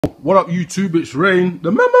What up YouTube, it's Rain,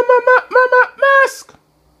 the mask.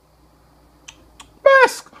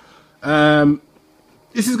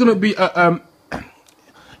 This is gonna be a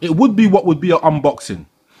it would be what would be an unboxing.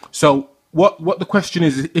 So what the question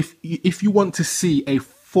is if you want to see a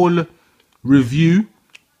full review,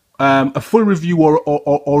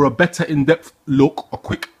 or a better in-depth look, a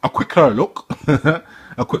quicker look,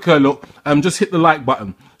 just hit the like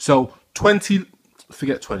button. So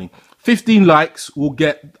 15 likes will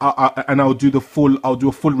get, and I'll do a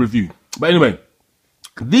full review. But anyway,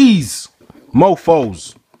 these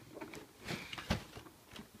mofos,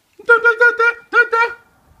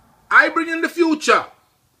 I bring in the future.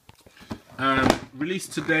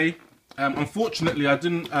 Released today. Unfortunately, I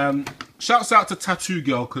didn't. Shouts out to Tattoo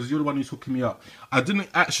Girl, because you're the one who's hooking me up. I didn't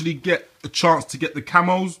actually get a chance to get the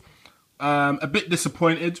camos. A bit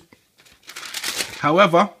disappointed.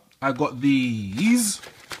 However, I got these.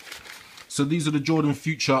 So these are the Jordan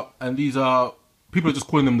Future, and these are, people are just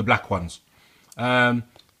calling them the black ones. So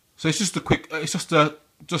it's just a quick, it's just a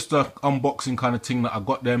unboxing kind of thing that I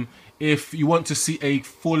got them. If you want to see a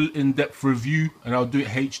full in-depth review, and I'll do it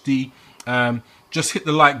HD, just hit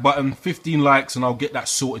the like button, 15 likes, and I'll get that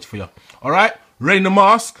sorted for you. All right, Rain the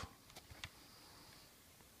Mask,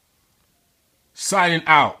 signing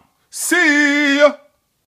out. See ya.